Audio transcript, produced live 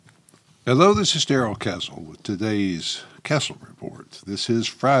Hello, this is Darrell Castle with today's Castle Report. This is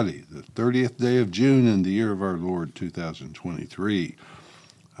Friday, the 30th day of June in the year of our Lord 2023.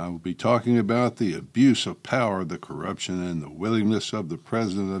 I will be talking about the abuse of power, the corruption, and the willingness of the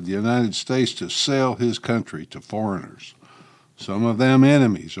President of the United States to sell his country to foreigners. Some of them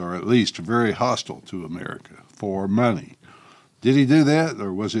enemies, or at least very hostile to America, for money. Did he do that,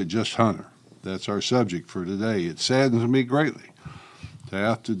 or was it just Hunter? That's our subject for today. It saddens me greatly to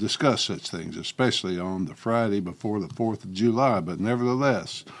have to discuss such things, especially on the Friday before the 4th of July, but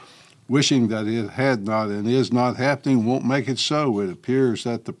nevertheless, wishing that it had not and is not happening won't make it so. It appears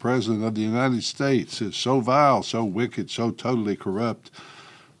that the President of the United States is so vile, so wicked, so totally corrupt,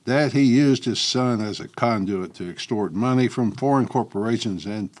 that he used his son as a conduit to extort money from foreign corporations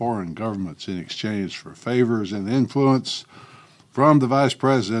and foreign governments in exchange for favors and influence from the Vice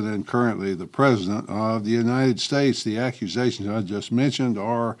President and currently the President of the United States. The accusations I just mentioned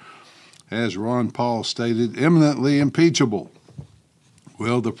are, as Ron Paul stated, imminently impeachable.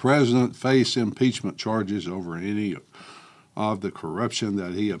 Will the President face impeachment charges over any of the corruption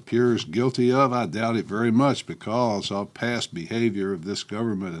that he appears guilty of? I doubt it very much because of past behavior of this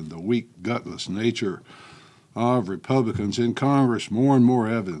government and the weak, gutless nature of Republicans in Congress. More and more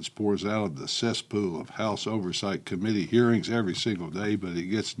evidence pours out of the cesspool of House Oversight Committee hearings every single day, but it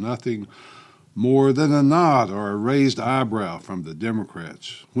gets nothing more than a nod or a raised eyebrow from the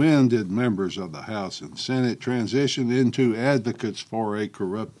Democrats. When did members of the House and Senate transition into advocates for a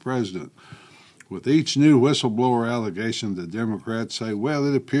corrupt president? With each new whistleblower allegation, the Democrats say, well,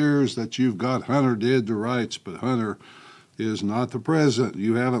 it appears that you've got Hunter dead to rights, but Hunter is not the president.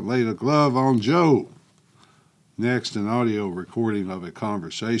 You haven't laid a glove on Joe. Next, an audio recording of a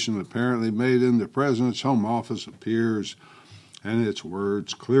conversation apparently made in the president's home office appears, and its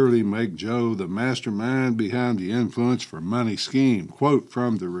words clearly make Joe the mastermind behind the influence for money scheme. Quote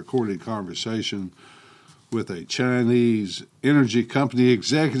from the recorded conversation with a Chinese energy company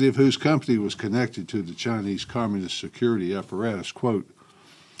executive whose company was connected to the Chinese Communist security apparatus. Quote,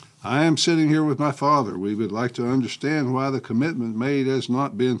 I am sitting here with my father. We would like to understand why the commitment made has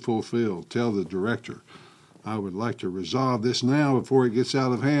not been fulfilled. Tell the director. I would like to resolve this now before it gets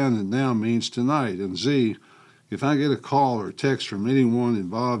out of hand, and now means tonight. And Z, if I get a call or text from anyone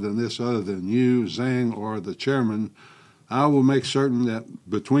involved in this other than you, Zhang, or the chairman, I will make certain that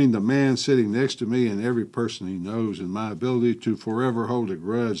between the man sitting next to me and every person he knows and my ability to forever hold a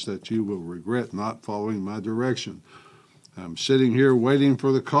grudge that you will regret not following my direction. I'm sitting here waiting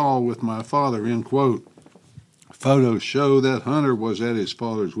for the call with my father, end quote. Photos show that Hunter was at his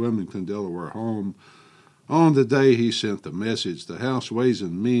father's Wilmington, Delaware home on the day he sent the message. The House Ways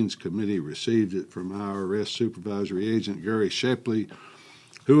and Means Committee received it from IRS Supervisory Agent Gary Shapley,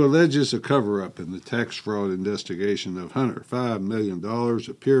 who alleges a cover-up in the tax fraud investigation of Hunter. $5 million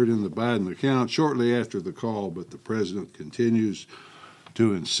appeared in the Biden account shortly after the call, but the president continues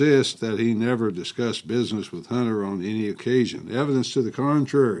to insist that he never discussed business with Hunter on any occasion. Evidence to the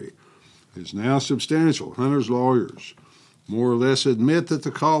contrary is now substantial. Hunter's lawyers more or less admit that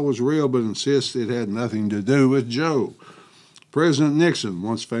the call was real, but insist it had nothing to do with Joe. President Nixon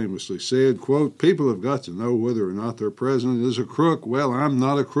once famously said, quote, people have got to know whether or not their president is a crook. Well, I'm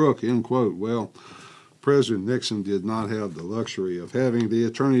not a crook, end quote. Well, President Nixon did not have the luxury of having the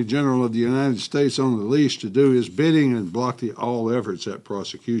Attorney General of the United States on the leash to do his bidding and block all efforts at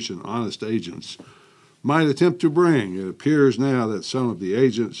prosecution honest agents might attempt to bring. It appears now that some of the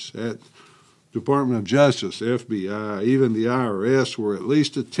agents at Department of Justice, FBI, even the IRS were at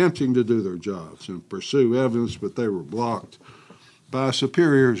least attempting to do their jobs and pursue evidence, but they were blocked by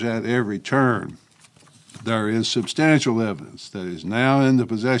superiors at every turn. There is substantial evidence that is now in the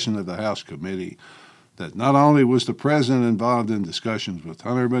possession of the House Committee that not only was the president involved in discussions with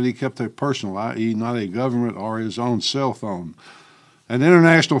Hunter, but he kept a personal, i.e. not a government or his own cell phone, an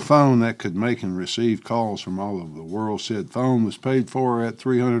international phone that could make and receive calls from all over the world. Said phone was paid for at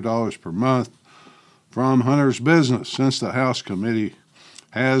 $300 per month from Hunter's business. Since the House Committee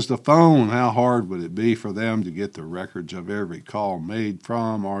has the phone, how hard would it be for them to get the records of every call made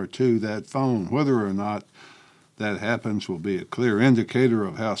from or to that phone? Whether or not that happens will be a clear indicator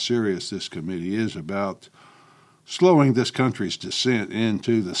of how serious this committee is about slowing this country's descent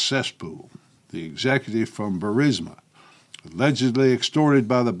into the cesspool. The executive from Burisma, allegedly extorted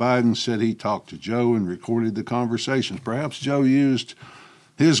by the Bidens, said he talked to Joe and recorded the conversations. Perhaps Joe used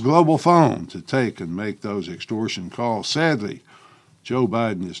his global phone to take and make those extortion calls. Sadly, Joe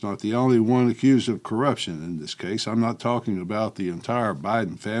Biden is not the only one accused of corruption in this case. I'm not talking about the entire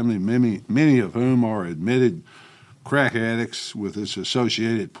Biden family, many of whom are admitted crack addicts with its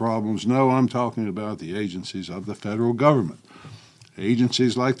associated problems. No, I'm talking about the agencies of the federal government.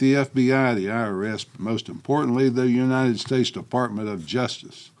 Agencies like the FBI, the IRS, but most importantly, the United States Department of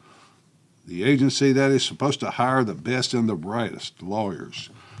Justice, the agency that is supposed to hire the best and the brightest lawyers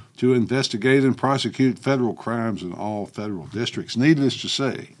to investigate and prosecute federal crimes in all federal districts. Needless to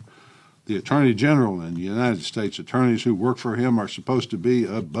say, the Attorney General and the United States attorneys who work for him are supposed to be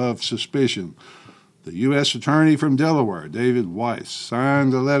above suspicion. The U.S. Attorney from Delaware, David Weiss,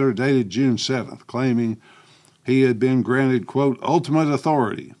 signed a letter dated June 7th claiming he had been granted, quote, ultimate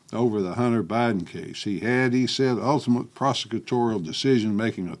authority over the Hunter Biden case. He had, he said, ultimate prosecutorial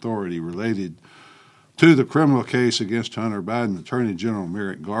decision-making authority related to the criminal case against Hunter Biden. Attorney General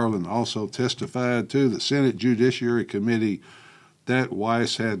Merrick Garland also testified to the Senate Judiciary Committee that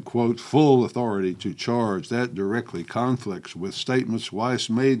Weiss had, quote, full authority to charge. That directly conflicts with statements Weiss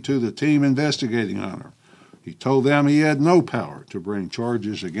made to the team investigating Hunter. He told them he had no power to bring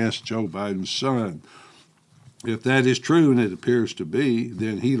charges against Joe Biden's son. If that is true, and it appears to be,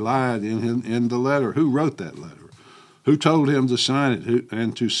 then he lied in the letter. Who wrote that letter? Who told him to sign it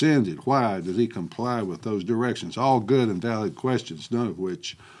and to send it? Why did he comply with those directions? All good and valid questions, none of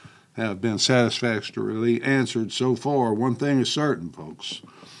which have been satisfactorily answered so far. One thing is certain, folks.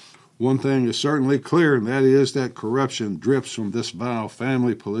 One thing is certainly clear, and that is that corruption drips from this vile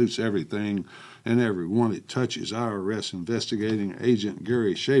family, pollutes everything and everyone it touches. IRS investigating agent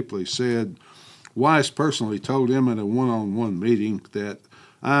Gary Shapley said Weiss personally told him in a one-on-one meeting that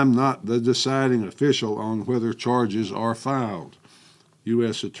I'm not the deciding official on whether charges are filed.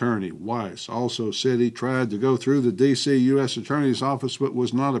 U.S. Attorney Weiss also said he tried to go through the D.C. U.S. Attorney's Office but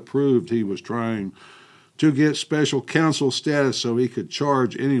was not approved. He was trying to get special counsel status so he could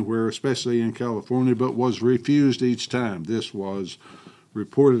charge anywhere, especially in California, but was refused each time. This was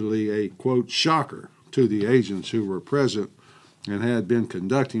reportedly a, quote, shocker to the agents who were present and had been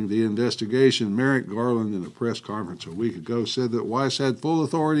conducting the investigation. Merrick Garland, in a press conference a week ago, said that Weiss had full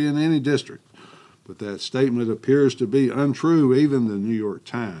authority in any district. But that statement appears to be untrue. Even the New York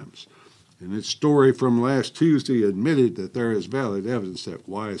Times, in its story from last Tuesday, admitted that there is valid evidence that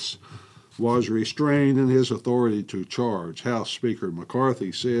Weiss was restrained in his authority to charge. House Speaker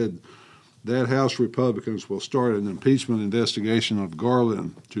McCarthy said that House Republicans will start an impeachment investigation of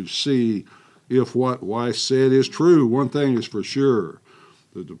Garland to see if what Weiss said is true. One thing is for sure.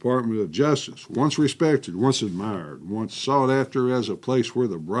 The Department of Justice, once respected, once admired, once sought after as a place where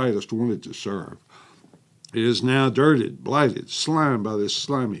the brightest wanted to serve, is now dirted, blighted, slimed by this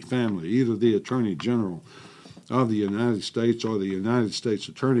slimy family. Either the Attorney General of the United States or the United States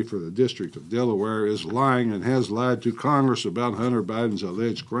Attorney for the District of Delaware is lying and has lied to Congress about Hunter Biden's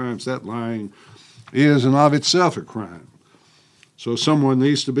alleged crimes. That lying is in of itself a crime. So someone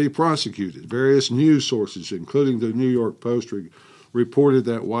needs to be prosecuted. Various news sources, including the New York Post, reported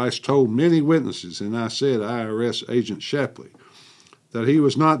that Weiss told many witnesses, and I said IRS agent Shapley, that he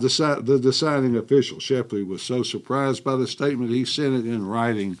was not the deciding official. Shapley was so surprised by the statement he sent it in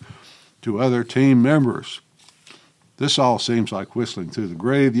writing to other team members. This all seems like whistling through the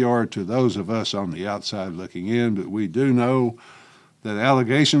graveyard to those of us on the outside looking in, but we do know that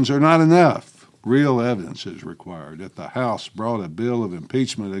allegations are not enough. Real evidence is required. If the House brought a bill of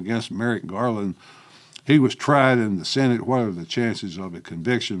impeachment against Merrick Garland, he was tried in the Senate. What are the chances of a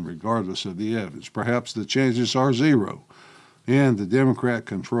conviction regardless of the evidence? Perhaps the chances are zero in the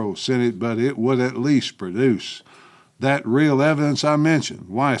Democrat-controlled Senate, but it would at least produce that real evidence I mentioned.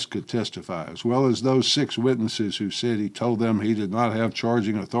 Weiss could testify, as well as those 6 witnesses who said he told them he did not have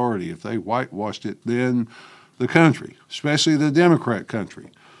charging authority. If they whitewashed it, then the country, especially the Democrat country,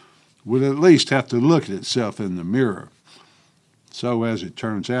 would at least have to look at itself in the mirror. So as it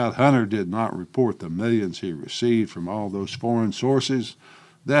turns out, Hunter did not report the millions he received from all those foreign sources.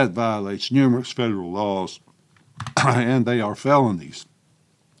 That violates numerous federal laws, and they are felonies.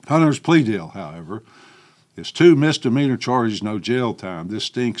 Hunter's plea deal, however, is 2 misdemeanor charges, no jail time. This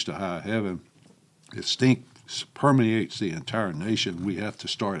stinks to high heaven. It stinks, permeates the entire nation. We have to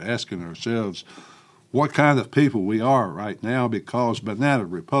start asking ourselves what kind of people we are right now, because banana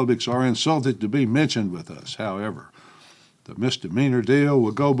republics are insulted to be mentioned with us. However, the misdemeanor deal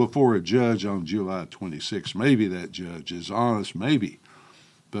will go before a judge on July 26. Maybe that judge is honest, maybe,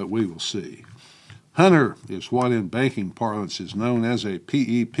 but we will see. Hunter is what in banking parlance is known as a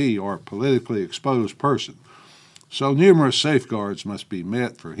PEP, or politically exposed person. So numerous safeguards must be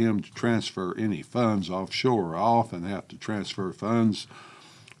met for him to transfer any funds offshore. I often have to transfer funds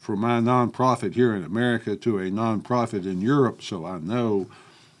for my nonprofit here in America to a nonprofit in Europe, so I know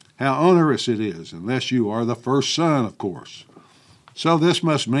how onerous it is, unless you are the first son, of course. So this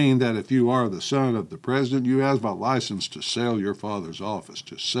must mean that if you are the son of the president, you have a license to sell your father's office,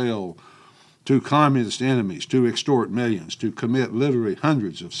 to sell to communist enemies, to extort millions, to commit literally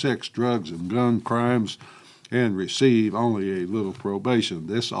hundreds of sex, drugs, and gun crimes, and receive only a little probation.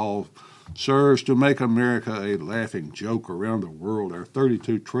 This all serves to make America a laughing joke around the world. Our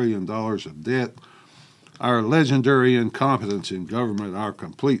 $32 trillion of debt, our legendary incompetence in government, our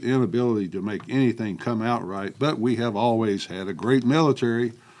complete inability to make anything come out right, but we have always had a great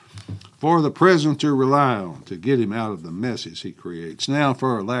military for the president to rely on to get him out of the messes he creates. Now,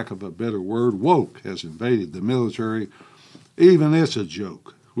 for a lack of a better word, woke has invaded the military. Even it's a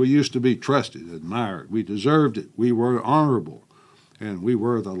joke. We used to be trusted, admired. We deserved it. We were honorable, and we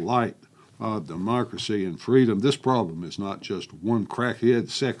were the light of democracy and freedom. This problem is not just one crackhead,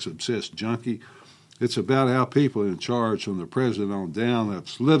 sex-obsessed junkie. It's about how people in charge from the president on down have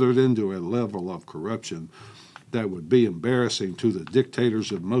slithered into a level of corruption that would be embarrassing to the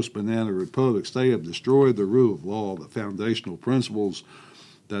dictators of most banana republics. They have destroyed the rule of law, the foundational principles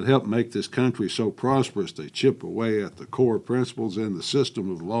that help make this country so prosperous. They chip away at the core principles, and the system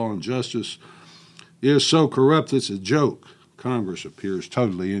of law and justice is so corrupt it's a joke. Congress appears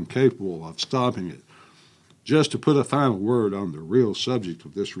totally incapable of stopping it. Just to put a final word on the real subject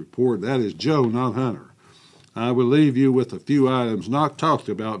of this report, that is Joe, not Hunter. I will leave you with a few items not talked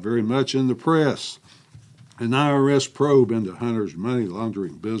about very much in the press. An IRS probe into Hunter's money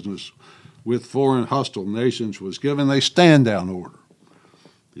laundering business with foreign hostile nations was given a stand-down order.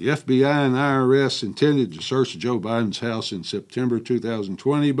 The FBI and IRS intended to search Joe Biden's house in September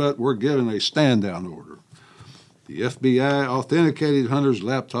 2020, but were given a stand-down order. The FBI authenticated Hunter's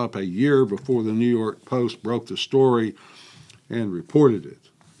laptop a year before the New York Post broke the story and reported it.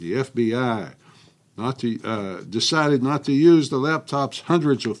 The FBI decided not to use the laptop's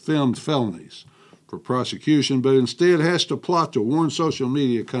hundreds of filmed felonies for prosecution, but instead has to plot to warn social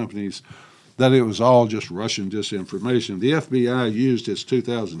media companies that it was all just Russian disinformation. The FBI used its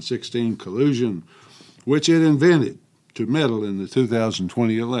 2016 collusion, which it invented, to meddle in the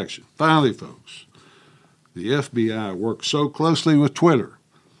 2020 election. Finally, folks, the FBI worked so closely with Twitter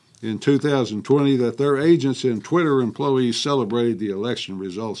in 2020 that their agents and Twitter employees celebrated the election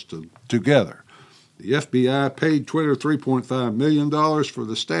results together. The FBI paid Twitter $3.5 million for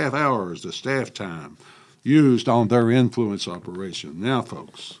the staff hours, the staff time, used on their influence operation. Now,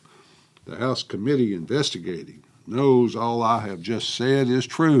 folks, the House committee investigating knows all I have just said is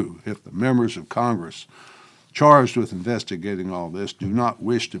true. If the members of Congress charged with investigating all this do not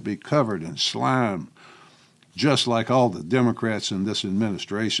wish to be covered in slime, just like all the Democrats in this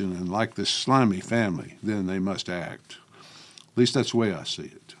administration and like this slimy family, then they must act. At least that's the way I see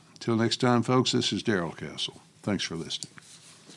it. Until next time, folks, this is Darrell Castle. Thanks for listening.